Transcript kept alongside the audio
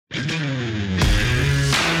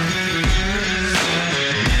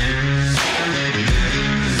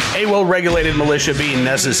well-regulated militia be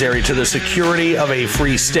necessary to the security of a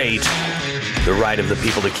free state, the right of the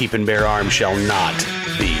people to keep and bear arms shall not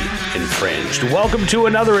be infringed. Welcome to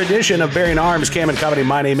another edition of Bearing Arms, Cam and Comedy.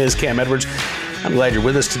 My name is Cam Edwards. I'm glad you're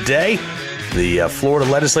with us today. The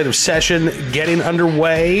Florida legislative session getting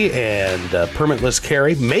underway, and permitless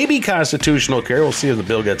carry, maybe constitutional carry, we'll see if the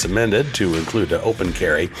bill gets amended to include open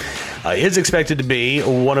carry, is expected to be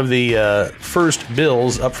one of the first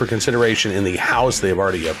bills up for consideration in the House. They have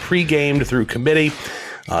already pre-gamed through committee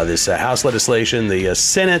this House legislation. The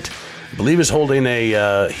Senate, I believe, is holding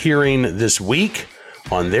a hearing this week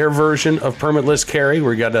on their version of permitless carry.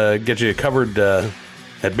 We're going to get you covered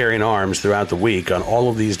at Bearing Arms throughout the week on all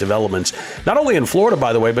of these developments, not only in Florida,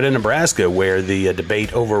 by the way, but in Nebraska, where the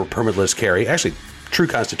debate over permitless carry, actually true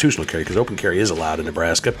constitutional carry, because open carry is allowed in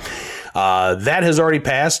Nebraska, that has already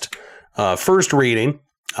passed first reading.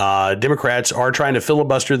 Democrats are trying to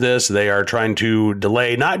filibuster this. They are trying to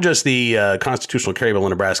delay not just the constitutional carry bill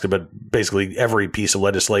in Nebraska, but basically every piece of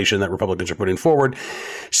legislation that Republicans are putting forward.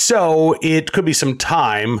 So it could be some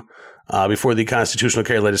time before the constitutional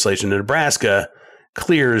carry legislation in Nebraska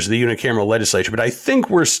clears the unicameral legislature, but I think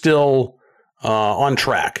we're still on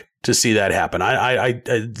track to see that happen.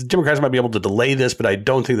 Democrats might be able to delay this, but I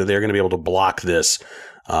don't think that they're going to be able to block this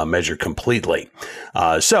measure completely.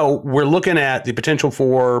 So we're looking at the potential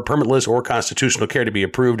for permitless or constitutional carry to be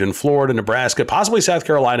approved in Florida, Nebraska, possibly South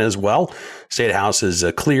Carolina as well. State House has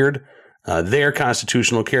cleared their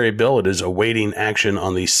constitutional carry bill. It is awaiting action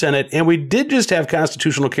on the Senate. And we did just have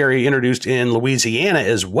constitutional carry introduced in Louisiana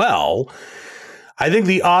as well. I think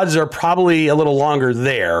the odds are probably a little longer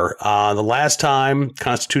there. The last time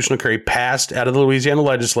constitutional carry passed out of the Louisiana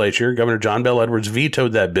legislature, Governor John Bel Edwards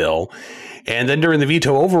vetoed that bill. And then during the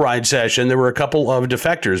veto override session, there were a couple of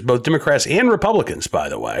defectors, both Democrats and Republicans, by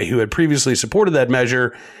the way, who had previously supported that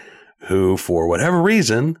measure, who, for whatever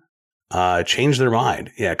reason, changed their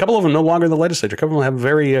mind. Yeah, a couple of them no longer in the legislature. A couple of them have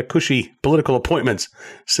very cushy political appointments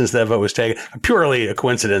since that vote was taken. Purely a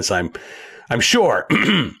coincidence, I'm sure.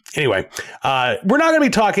 Anyway, we're not going to be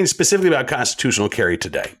talking specifically about constitutional carry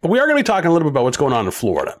today, but we are going to be talking a little bit about what's going on in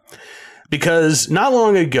Florida. Because not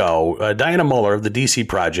long ago, Diana Muller of the DC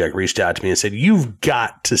Project reached out to me and said, "You've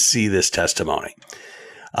got to see this testimony."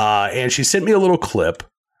 And she sent me a little clip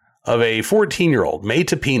of a 14-year-old, May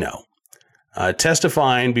Tapino,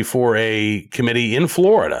 testifying before a committee in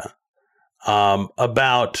Florida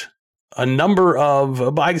about a number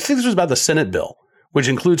of, I think this was about the Senate bill, which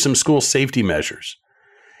includes some school safety measures.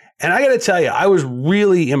 And I got to tell you, I was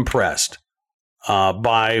really impressed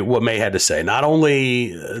by what May had to say. Not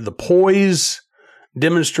only the poise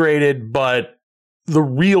demonstrated, but the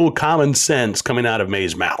real common sense coming out of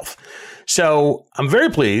May's mouth. So I'm very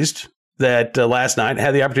pleased that last night I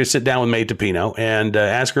had the opportunity to sit down with May Tapino and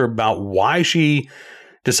ask her about why she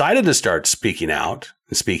decided to start speaking out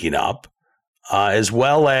and speaking up, as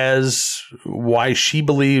well as why she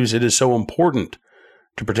believes it is so important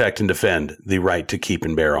to protect and defend the right to keep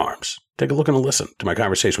and bear arms. Take a look and a listen to my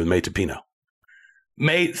conversation with May Tapino.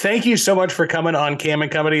 May, thank you so much for coming on Cam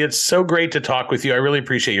and Company. It's so great to talk with you. I really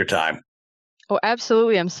appreciate your time. Oh,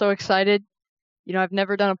 absolutely. I'm so excited. I've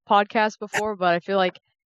never done a podcast before, but I feel like,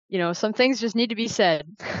 some things just need to be said.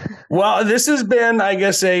 Well, this has been, I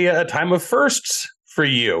guess, a time of firsts for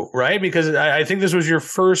you, right? Because I think this was your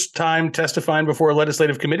first time testifying before a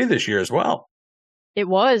legislative committee this year as well. It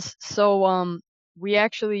was. So,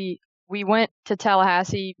 we went to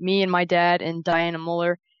Tallahassee, me and my dad and Diana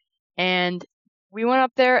Muller, and we went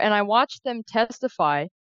up there and I watched them testify.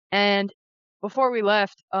 And before we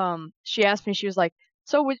left, she asked me, she was like,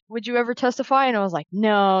 "So would you ever testify?" And I was like,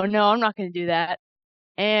 no, I'm not going to do that.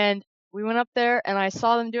 And we went up there and I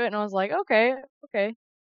saw them do it and I was like, okay,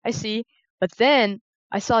 I see. But then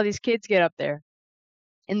I saw these kids get up there.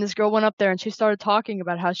 And this girl went up there and she started talking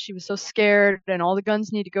about how she was so scared and all the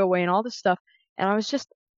guns need to go away and all this stuff. And I was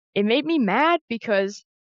it made me mad because,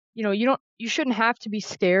 you shouldn't have to be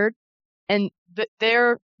scared. And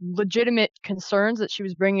they're legitimate concerns that she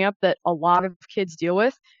was bringing up that a lot of kids deal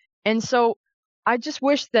with. And so I just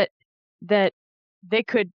wish that they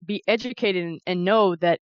could be educated and know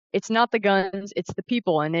that it's not the guns, it's the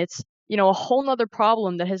people. And it's, a whole nother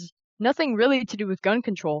problem that has nothing really to do with gun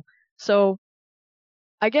control. So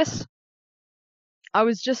I guess it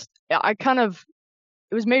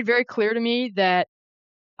was made very clear to me that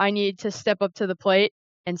I need to step up to the plate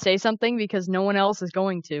and say something because no one else is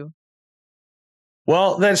going to.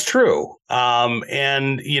 Well, that's true.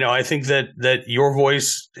 And, I think that your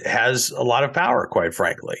voice has a lot of power, quite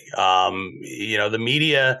frankly. The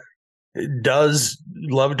media does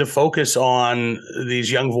love to focus on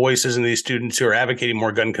these young voices and these students who are advocating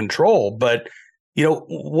more gun control. But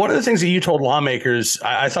One of the things that you told lawmakers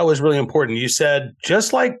I thought was really important. You said,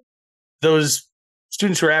 just like those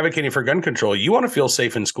students who are advocating for gun control, you want to feel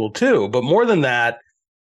safe in school too. But more than that,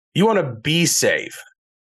 you want to be safe,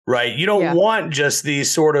 right? You don't Yeah, want just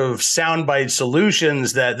these sort of soundbite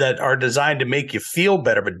solutions that are designed to make you feel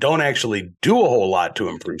better, but don't actually do a whole lot to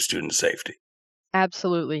improve student safety.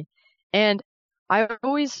 absolutely. And I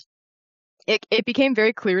always it became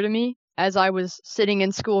very clear to me as I was sitting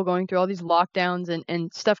in school going through all these lockdowns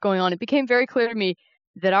and stuff going on. It became very clear to me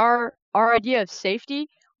that our idea of safety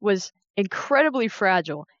was incredibly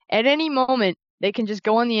fragile. At any moment, they can just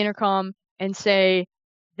go on the intercom and say,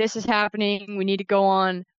 "This is happening. We need to go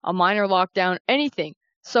on a minor lockdown," anything.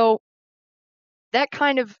 So that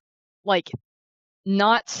kind of like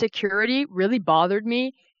not security really bothered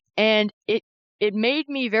me, and it made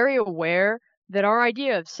me very aware that our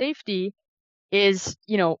idea of safety is,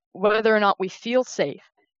 whether or not we feel safe.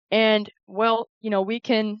 And well, we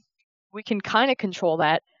can kind of control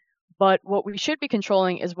that, but what we should be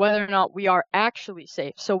controlling is whether or not we are actually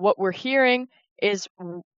safe. So what we're hearing is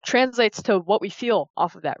translates to what we feel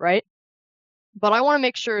off of that, right? But I want to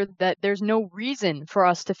make sure that there's no reason for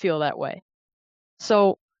us to feel that way.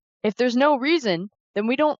 So if there's no reason, then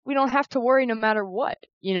we don't have to worry no matter what,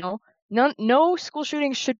 no school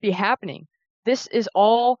shootings should be happening. This is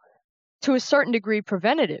all to a certain degree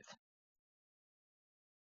preventative.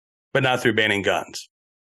 But not through banning guns.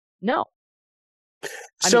 No.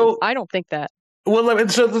 So I don't think that. Well, let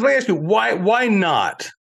me ask you, why not,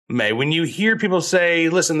 May? When you hear people say,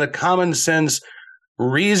 listen, the common sense,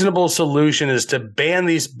 reasonable solution is to ban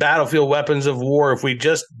these battlefield weapons of war. If we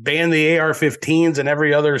just ban the AR-15s and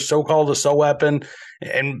every other so-called assault weapon,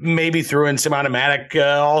 and maybe throw in semi-automatic,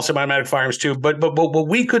 all semi-automatic firearms too, but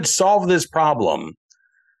we could solve this problem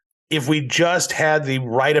if we just had the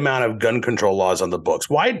right amount of gun control laws on the books.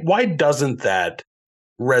 Why doesn't that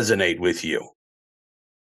resonate with you?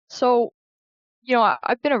 So,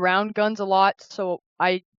 I've been around guns a lot, so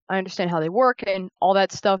I understand how they work and all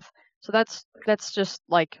that stuff. So that's just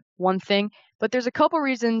like one thing. But there's a couple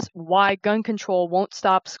reasons why gun control won't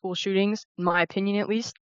stop school shootings, in my opinion at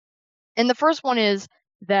least. And the first one is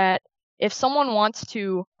that if someone wants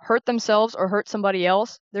to hurt themselves or hurt somebody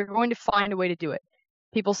else, they're going to find a way to do it.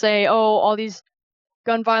 People say, "Oh, all these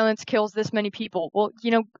gun violence kills this many people." Well,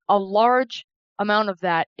 a large amount of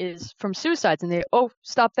that is from suicides, and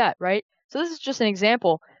stop that, right? So this is just an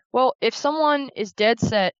example. Well, if someone is dead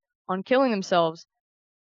set on killing themselves,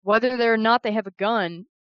 whether or not they have a gun,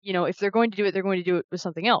 if they're going to do it, they're going to do it with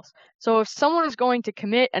something else. So if someone is going to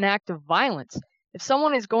commit an act of violence, if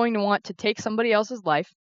someone is going to want to take somebody else's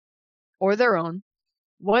life or their own,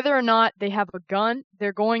 whether or not they have a gun,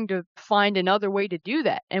 they're going to find another way to do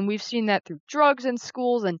that. And we've seen that through drugs in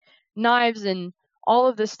schools and knives and all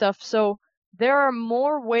of this stuff. So there are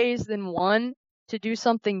more ways than one to do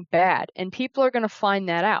something bad, and people are going to find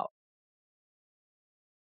that out.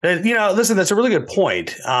 Listen, that's a really good point.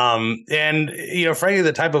 Frankly,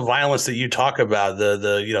 the type of violence that you talk about,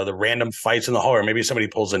 the random fights in the hall, or maybe somebody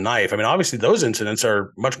pulls a knife. I mean, obviously, those incidents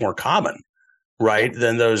are much more common, right,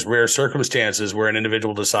 than those rare circumstances where an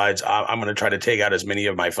individual decides, I'm going to try to take out as many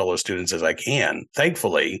of my fellow students as I can.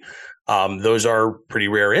 Thankfully, those are pretty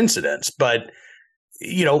rare incidents. But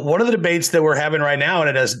one of the debates that we're having right now, and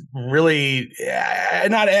it has really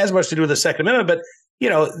not as much to do with the Second Amendment, but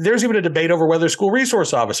there's even a debate over whether school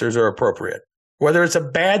resource officers are appropriate, whether it's a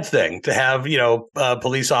bad thing to have,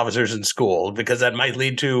 police officers in school, because that might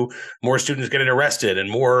lead to more students getting arrested and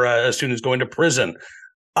more students going to prison.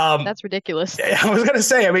 That's ridiculous. I was going to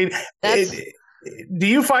say, I mean, do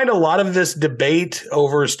you find a lot of this debate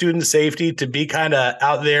over student safety to be kind of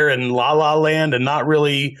out there in la la land and not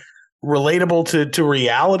really relatable to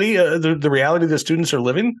reality, the reality the students are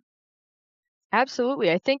living? Absolutely.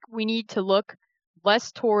 I think we need to look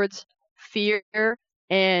less towards fear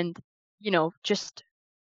and, just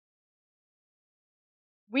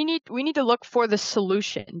we need to look for the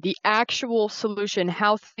solution, the actual solution,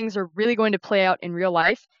 how things are really going to play out in real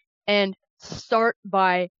life, and start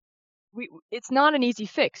by it's not an easy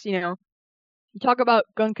fix, You talk about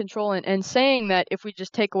gun control and saying that if we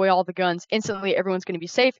just take away all the guns, instantly everyone's going to be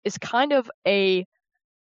safe is kind of a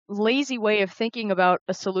lazy way of thinking about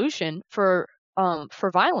a solution for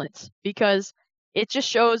violence, because it just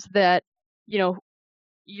shows that you're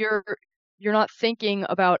not thinking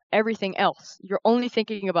about everything else. You're only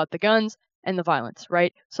thinking about the guns and the violence,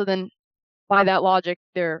 right? So then by that logic,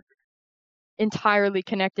 they're entirely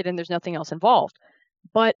connected and there's nothing else involved.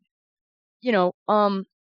 But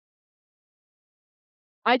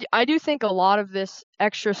I do think a lot of this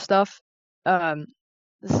extra stuff, talk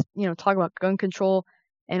about gun control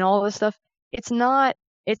and all this stuff, it's not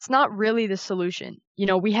really the solution. You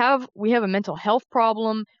know, we have a mental health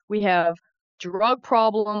problem, we have drug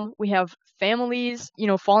problem, we have families, you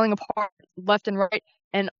know, falling apart left and right.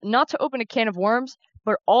 And not to open a can of worms,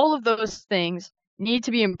 but all of those things need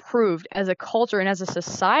to be improved as a culture and as a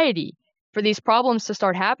society for these problems to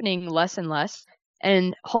start happening less and less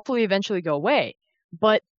and hopefully eventually go away.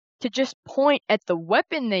 But to just point at the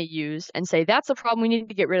weapon they use and say that's a problem, we need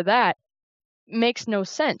to get rid of that, makes no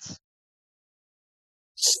sense.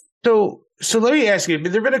 So let me ask you,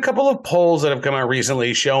 there have been a couple of polls that have come out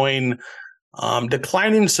recently showing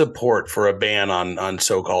declining support for a ban on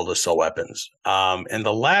so-called assault weapons. And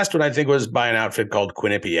the last one, I think, was by an outfit called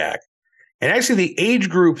Quinnipiac. And actually, the age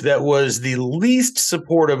group that was the least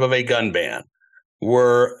supportive of a gun ban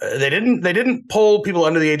they didn't poll people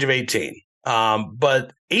under the age of 18,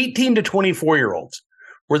 but 18 to 24-year-olds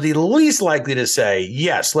were the least likely to say,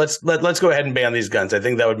 yes, let's go ahead and ban these guns. I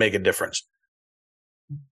think that would make a difference.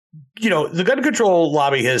 You know, the gun control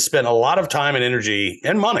lobby has spent a lot of time and energy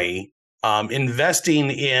and money investing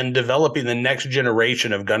in developing the next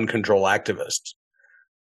generation of gun control activists.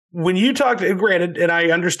 When you talk to, granted, and I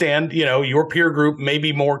understand, you know, your peer group may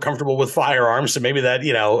be more comfortable with firearms, so maybe that,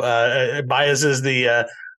 you know, biases the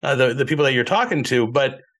people that you're talking to.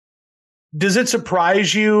 But does it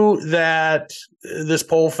surprise you that this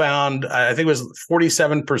poll found, I think it was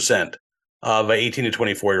 47% of 18 to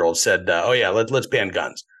 24-year-olds said, oh yeah, let's ban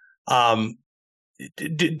guns.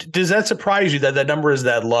 Does that surprise you that that number is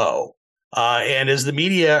that low? And is the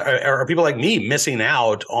media, are people like me missing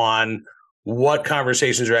out on what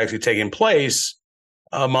conversations are actually taking place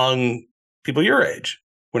among people your age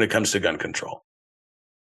when it comes to gun control?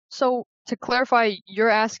 So to clarify, you're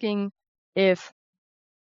asking if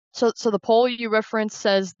so the poll you referenced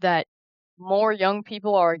says that more young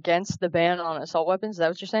people are against the ban on assault weapons. Is that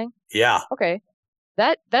what you're saying? Yeah. Okay.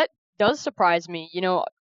 That does surprise me. You know,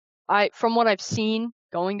 from what I've seen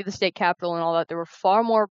going to the state capitol and all that, there were far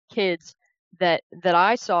more kids that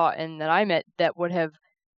I saw and that I met that would have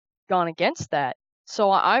gone against that.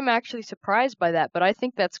 So I'm actually surprised by that, but I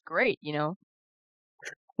think that's great, you know.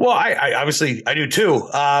 Well, I obviously I do too,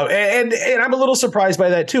 and I'm a little surprised by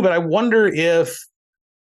that too. But I wonder if,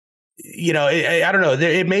 you know, I don't know.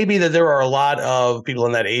 It may be that there are a lot of people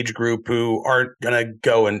in that age group who aren't going to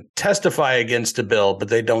go and testify against a bill, but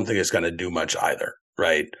they don't think it's going to do much either,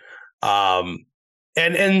 right?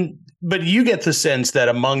 But you get the sense that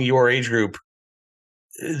among your age group,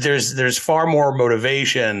 there's far more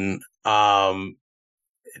motivation to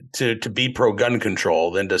be pro gun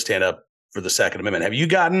control than to stand up for the Second Amendment. Have you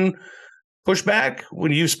gotten pushback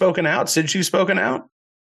when you've spoken out, since you've spoken out?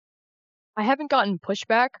 I haven't gotten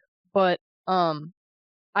pushback, but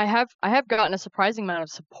I have gotten a surprising amount of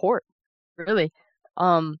support, really.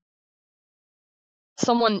 Someone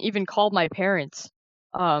even called my parents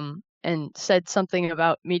and said something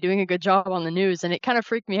about me doing a good job on the news, and it kind of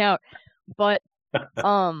freaked me out. But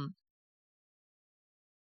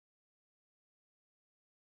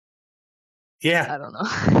yeah, I don't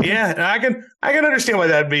know. Yeah, I can understand why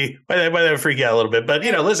that would freak you out a little bit. But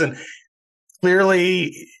you know, listen,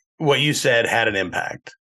 clearly what you said had an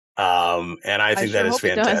impact, and I think that is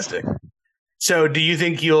fantastic. So, do you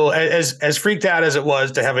think you'll, as freaked out as it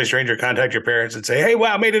was to have a stranger contact your parents and say, "Hey,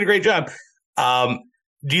 wow, made it a great job"?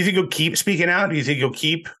 Do you think you'll keep speaking out? Do you think you'll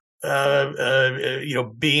keep,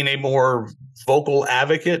 being a more vocal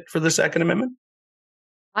advocate for the Second Amendment?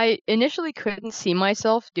 I initially couldn't see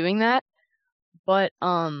myself doing that, but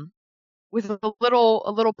with a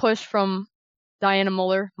little push from Diana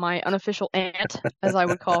Muller, my unofficial aunt, as I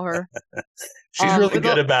would call her. She's really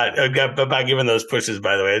good about giving those pushes,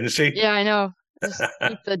 by the way, isn't she? Yeah, I know. Just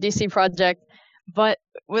keep the DC project. But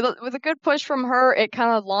with a good push from her, it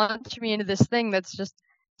kind of launched me into this thing that's just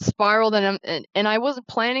spiraled, and I wasn't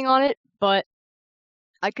planning on it, but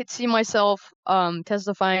I could see myself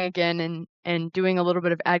testifying again and doing a little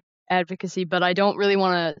bit of advocacy, but I don't really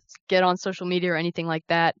want to get on social media or anything like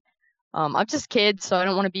that. I'm just a kid, so I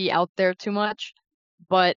don't want to be out there too much.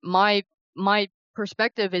 But my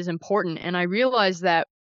perspective is important, and I realized that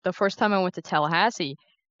the first time I went to Tallahassee,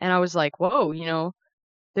 and I was like, whoa, you know,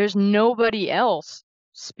 there's nobody else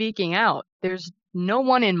speaking out. There's no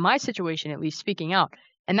one in my situation, at least, speaking out.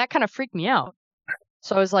 And that kind of freaked me out.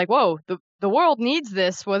 So I was like, whoa, the world needs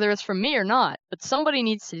this, whether it's from me or not, but somebody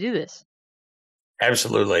needs to do this.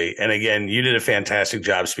 Absolutely. And again, you did a fantastic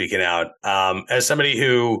job speaking out. As somebody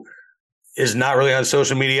who is not really on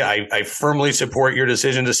social media, I firmly support your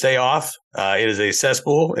decision to stay off. It is a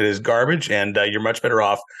cesspool. It is garbage, and you're much better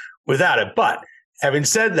off without it. But having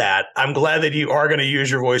said that, I'm glad that you are going to use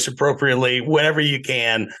your voice appropriately whenever you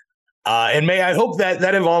can. And May, I hope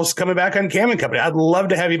that involves coming back on Cam and Company. I'd love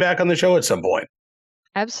to have you back on the show at some point.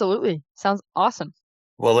 Absolutely. Sounds awesome.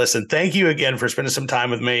 Well, listen, thank you again for spending some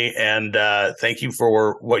time with me. And thank you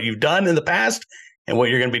for what you've done in the past and what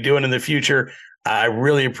you're going to be doing in the future. I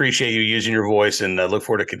really appreciate you using your voice and look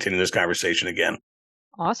forward to continuing this conversation again.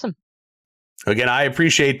 Awesome. Again, I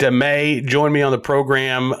appreciate May join me on the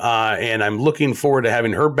program, and I'm looking forward to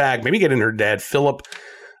having her back, maybe getting her dad, Philip,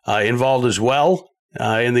 involved as well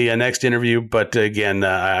in the next interview. But again,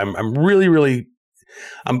 I'm really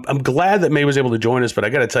I'm glad that May was able to join us, but I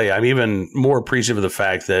got to tell you, I'm even more appreciative of the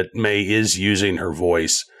fact that May is using her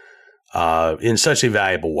voice in such a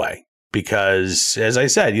valuable way. Because, as I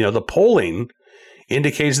said, the polling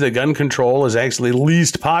indicates that gun control is actually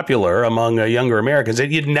least popular among younger Americans.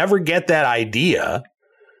 And you'd never get that idea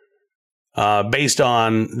based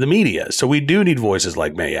on the media. So we do need voices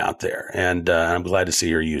like May out there. And I'm glad to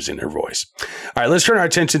see her using her voice. All right, let's turn our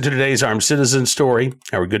attention to today's armed citizen story,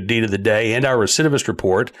 our good deed of the day, and our recidivist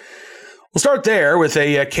report. We'll start there with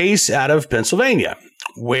a case out of Pennsylvania,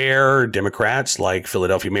 where Democrats like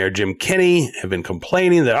Philadelphia Mayor Jim Kenney have been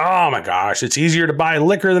complaining that, oh my gosh, it's easier to buy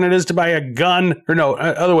liquor than it is to buy a gun. Or no,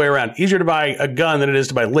 other way around. Easier to buy a gun than it is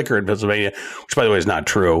to buy liquor in Pennsylvania, which, by the way, is not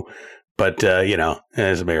true. But,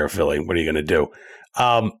 as a mayor of Philly, what are you going to do?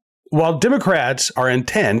 While Democrats are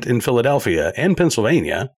intent in Philadelphia and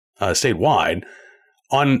Pennsylvania, statewide,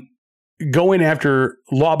 on going after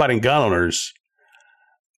law-abiding gun owners,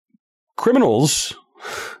 criminals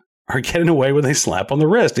are getting away with a slap on the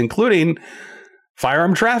wrist, including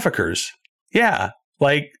firearm traffickers. Yeah,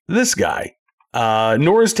 like this guy.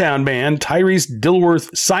 Norristown man Tyrese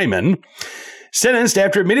Dilworth Simon, sentenced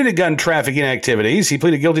after admitting to gun trafficking activities. He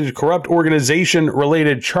pleaded guilty to corrupt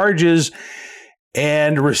organization-related charges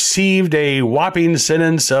and received a whopping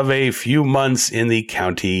sentence of a few months in the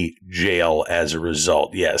county jail as a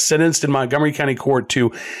result. Yes, sentenced in Montgomery County Court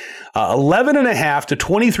to 11 and a half to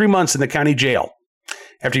 23 months in the county jail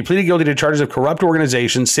after he pleaded guilty to charges of corrupt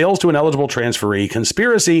organization, sales to an eligible transferee,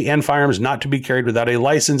 conspiracy, and firearms not to be carried without a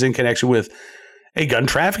license in connection with a gun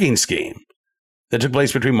trafficking scheme that took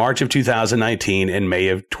place between March of 2019 and May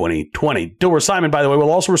of 2020. Dilworth Simon, by the way,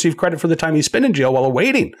 will also receive credit for the time he spent in jail while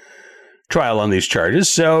awaiting trial on these charges.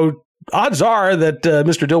 So odds are that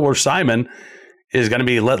Mr. Dilworth Simon is going to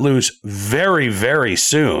be let loose very, very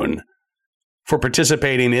soon for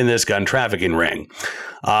participating in this gun trafficking ring.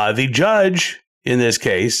 The judge in this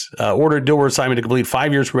case ordered Dilworth Simon to complete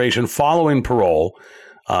 5 years probation following parole,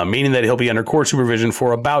 meaning that he'll be under court supervision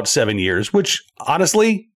for about 7 years, which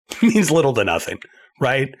honestly means little to nothing,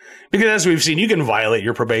 right? Because as we've seen, you can violate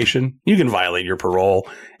your probation, you can violate your parole,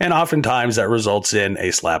 and oftentimes that results in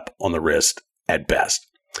a slap on the wrist at best.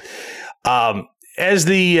 As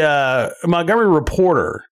the Montgomery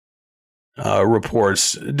Reporter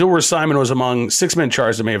reports, Dilworth Simon was among 6 men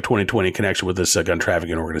charged in May of 2020 in connection with this gun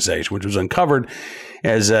trafficking organization, which was uncovered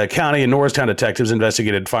as county and Norristown detectives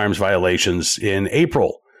investigated firearms violations in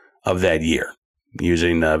April of that year,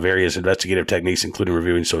 using various investigative techniques, including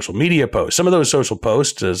reviewing social media posts. Some of those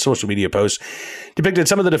social media posts depicted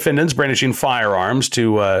some of the defendants brandishing firearms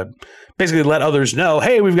to basically let others know,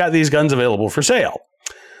 hey, we've got these guns available for sale.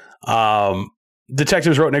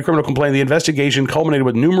 Detectives wrote in a criminal complaint, the investigation culminated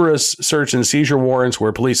with numerous search and seizure warrants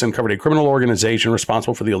where police uncovered a criminal organization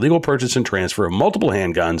responsible for the illegal purchase and transfer of multiple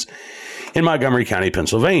handguns in Montgomery County,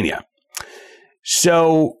 Pennsylvania.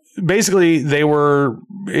 So basically, they were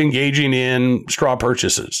engaging in straw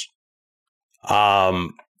purchases.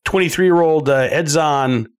 23-year-old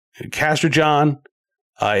Edzon Castrojohn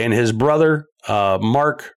and his brother,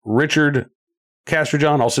 Mark Richard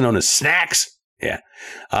Castrojohn, also known as Snacks. Yeah.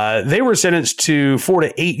 They were sentenced to 4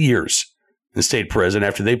 to 8 years in state prison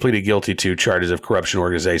after they pleaded guilty to charges of corruption,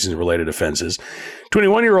 organizations-related offenses.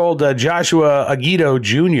 21-year-old Joshua Aguido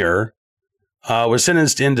Jr. Was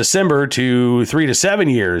sentenced in December to 3 to 7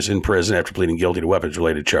 years in prison after pleading guilty to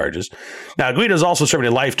weapons-related charges. Now, Guido is also serving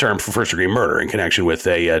a life term for first-degree murder in connection with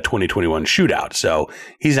a 2021 shootout, so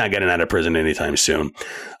he's not getting out of prison anytime soon.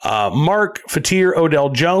 Mark Fatir Odell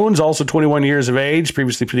Jones, also 21 years of age,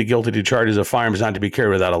 previously pleaded guilty to charges of firearms not to be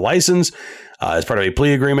carried without a license. As part of a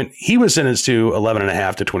plea agreement, he was sentenced to 11 and a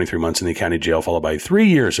half to 23 months in the county jail, followed by 3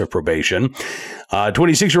 years of probation.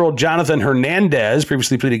 26-year-old Jonathan Hernandez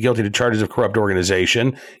previously pleaded guilty to charges of corrupt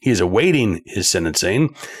organization. He is awaiting his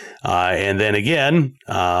sentencing. And then again,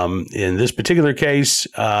 in this particular case,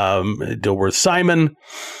 Dilworth Simon,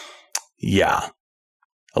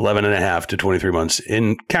 11 and a half to 23 months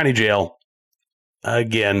in county jail.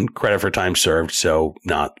 Again, credit for time served, so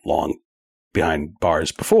not long behind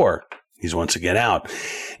bars before He's once again out.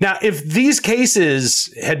 Now, if these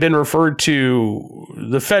cases had been referred to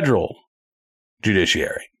the federal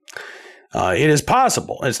judiciary, it is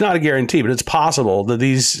possible, it's not a guarantee, but it's possible that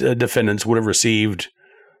these defendants would have received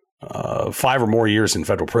 5 or more years in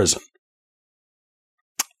federal prison.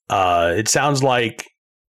 It sounds like,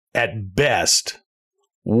 at best,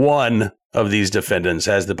 one of these defendants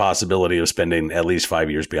has the possibility of spending at least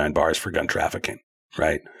 5 years behind bars for gun trafficking,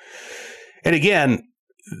 right? And again,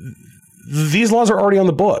 these laws are already on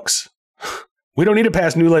the books. We don't need to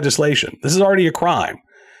pass new legislation. This is already a crime.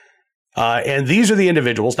 And these are the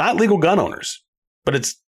individuals, not legal gun owners, but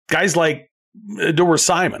it's guys like Dilworth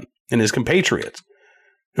Simon and his compatriots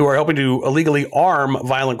who are helping to illegally arm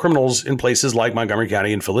violent criminals in places like Montgomery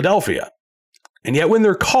County and Philadelphia. And yet when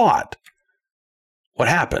they're caught, what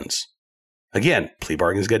happens? Again, plea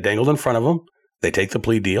bargains get dangled in front of them. They take the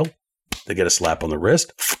plea deal. They get a slap on the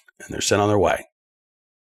wrist, and they're sent on their way.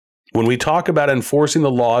 When we talk about enforcing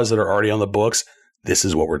the laws that are already on the books, this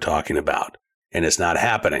is what we're talking about. And it's not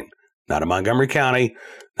happening. Not in Montgomery County,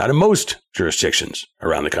 not in most jurisdictions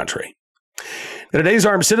around the country. Now, today's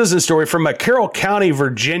armed citizen story from Carroll County,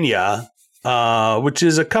 Virginia, which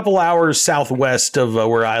is a couple hours southwest of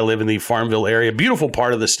where I live in the Farmville area. Beautiful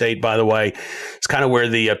part of the state, by the way. It's kind of where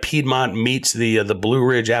the Piedmont meets the Blue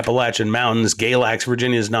Ridge Appalachian Mountains. Galax,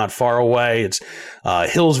 Virginia is not far away. It's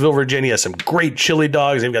Hillsville, Virginia. Some great chili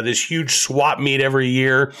dogs. They've got this huge swap meet every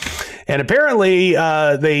year. And apparently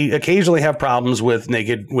they occasionally have problems with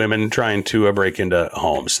naked women trying to break into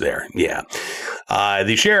homes there. Yeah.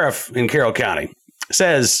 The sheriff in Carroll County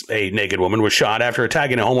says a naked woman was shot after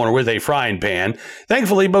attacking a homeowner with a frying pan.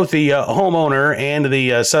 Thankfully, both the homeowner and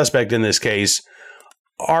the suspect in this case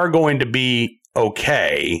are going to be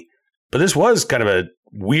okay. But this was kind of a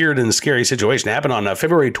weird and scary situation. It happened on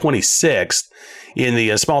February 26th in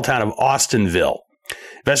the small town of Austinville.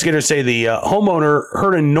 Investigators say the homeowner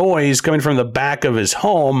heard a noise coming from the back of his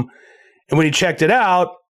home. And when he checked it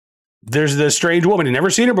out, there's this strange woman. He'd never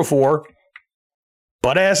seen her before,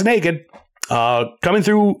 butt-ass naked, coming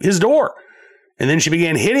through his door. And then she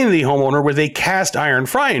began hitting the homeowner with a cast iron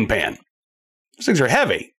frying pan. Those things are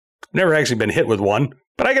heavy. Never actually been hit with one,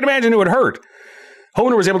 but I can imagine it would hurt.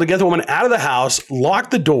 Homeowner was able to get the woman out of the house, lock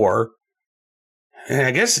the door. And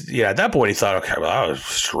I guess, at that point he thought, okay, well, that was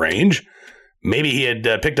strange. Maybe he had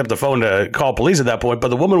picked up the phone to call police at that point, but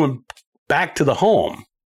the woman went back to the home,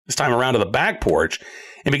 this time around to the back porch,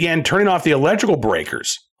 and began turning off the electrical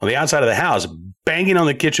breakers on the outside of the house, banging on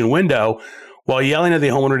the kitchen window while yelling at the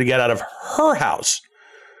homeowner to get out of her house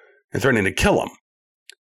and threatening to kill him.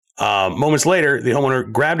 Moments later, the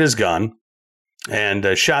homeowner grabbed his gun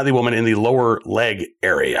and shot the woman in the lower leg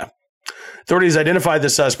area. Authorities identified the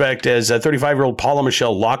suspect as 35-year-old Paula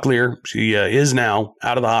Michelle Locklear. She is now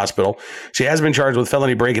out of the hospital. She has been charged with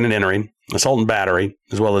felony breaking and entering, assault and battery,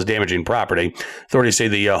 as well as damaging property. Authorities say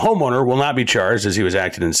the homeowner will not be charged as he was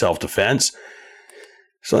acting in self-defense.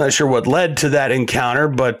 So I'm not sure what led to that encounter,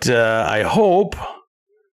 but I hope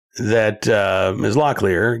that Ms.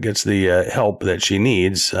 Locklear gets the help that she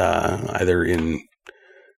needs, either in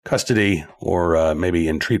custody or maybe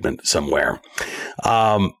in treatment somewhere.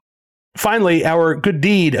 Finally, our good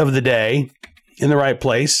deed of the day, in the right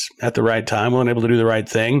place, at the right time, willing able to do the right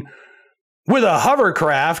thing, with a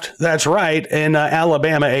hovercraft. That's right. In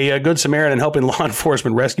Alabama, a good Samaritan helping law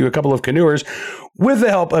enforcement rescue a couple of canoers with the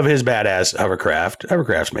help of his badass hovercraft.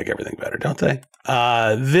 Hovercrafts make everything better, don't they?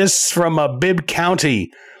 This from Bibb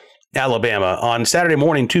County, Alabama. On Saturday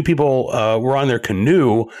morning, 2 people were on their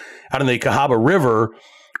canoe out in the Cahaba River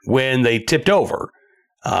when they tipped over.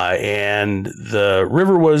 And the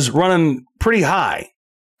river was running pretty high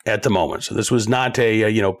at the moment. So this was not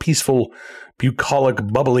a, peaceful, bucolic,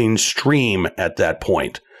 bubbling stream at that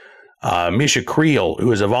point. Misha Creel,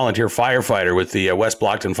 who is a volunteer firefighter with the West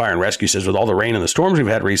Blockton Fire and Rescue, says with all the rain and the storms we've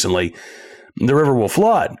had recently, the river will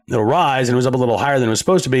flood. It'll rise, and it was up a little higher than it was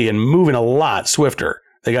supposed to be and moving a lot swifter.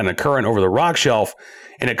 They got in a current over the rock shelf,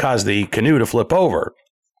 and it caused the canoe to flip over.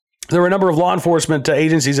 There were a number of law enforcement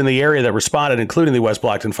agencies in the area that responded, including the West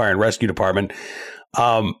Blockton Fire and Rescue Department.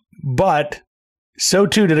 But so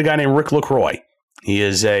too did a guy named Rick LaCroix. He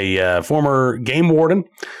is a former game warden.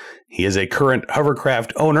 He is a current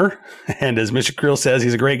hovercraft owner. And as Mr. Creel says,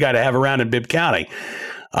 he's a great guy to have around in Bibb County.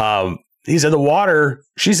 She said the water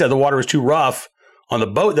was too rough on the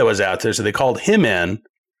boat that was out there. So they called him in,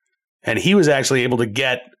 and he was actually able to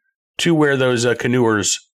get to where those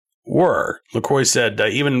canoers were. LaCroix said,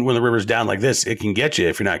 even when the river's down like this, it can get you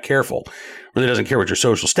if you're not careful. Really doesn't care what your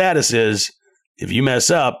social status is. If you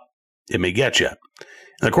mess up, it may get you. And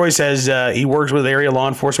LaCroix says he works with area law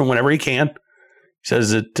enforcement whenever he can. He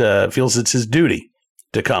says it feels it's his duty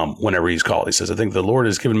to come whenever he's called. He says, I think the Lord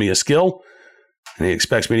has given me a skill, and he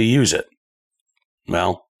expects me to use it.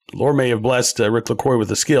 Well, the Lord may have blessed Rick LaCroix with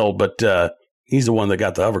the skill, but he's the one that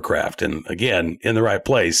got the hovercraft. And again, in the right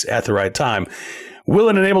place at the right time,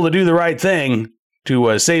 willing and able to do the right thing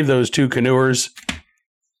to save those two canoers.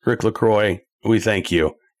 Rick LaCroix, we thank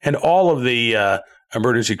you. And all of the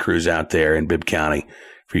emergency crews out there in Bibb County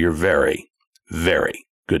for your very, very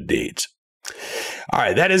good deeds. All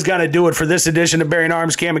right, that is going to do it for this edition of Bearing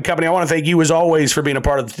Arms Cam & Company. I want to thank you, as always, for being a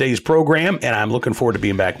part of today's program, and I'm looking forward to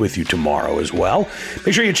being back with you tomorrow as well.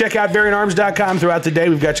 Make sure you check out BearingArms.com throughout the day.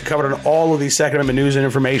 We've got you covered on all of the Second Amendment news and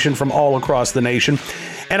information from all across the nation.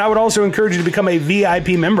 And I would also encourage you to become a VIP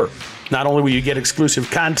member. Not only will you get exclusive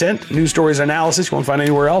content, news stories, analysis you won't find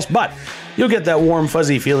anywhere else, but you'll get that warm,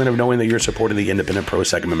 fuzzy feeling of knowing that you're supporting the independent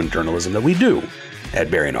pro-Second Amendment journalism that we do at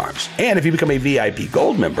Bearing Arms. And if you become a VIP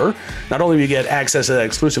Gold member, not only will you get access to that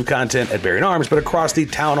exclusive content at Bearing Arms, but across the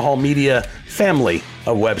Town Hall Media family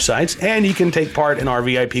of websites. And you can take part in our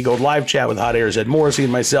VIP Gold live chat with Hot Air's Ed Morrissey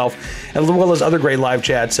and myself, as well as other great live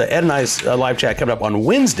chats. Ed and I's live chat coming up on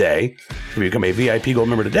Wednesday. If you become a VIP Gold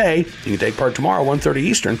member today, you can take part tomorrow, 1:30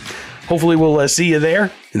 Eastern. Hopefully we'll see you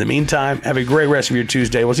there. In the meantime, have a great rest of your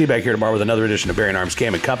Tuesday. We'll see you back here tomorrow with another edition of Bearing Arms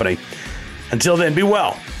Cam & Company. Until then, be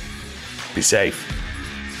well, be safe,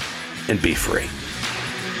 and be free.